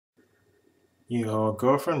Your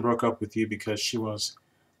girlfriend broke up with you because she was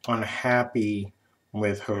unhappy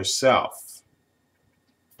with herself.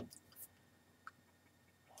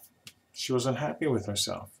 She was unhappy with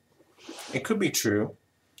herself. It could be true.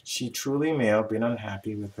 She truly may have been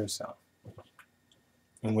unhappy with herself.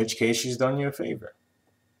 In which case, she's done you a favor.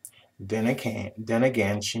 Then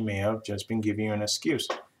again, she may have just been giving you an excuse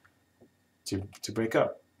to break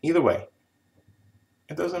up. Either way,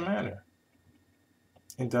 it doesn't matter.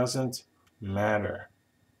 It doesn't matter.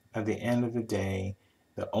 At the end of the day,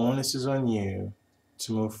 the onus is on you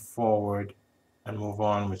to move forward and move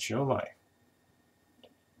on with your life.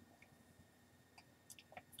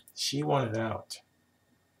 She wanted out.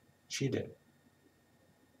 She did.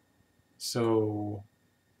 So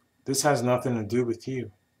this has nothing to do with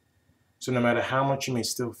you. So no matter how much you may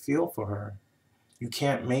still feel for her, you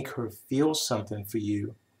can't make her feel something for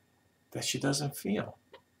you that she doesn't feel.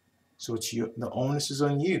 So the onus is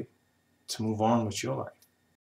on you to move on with your life.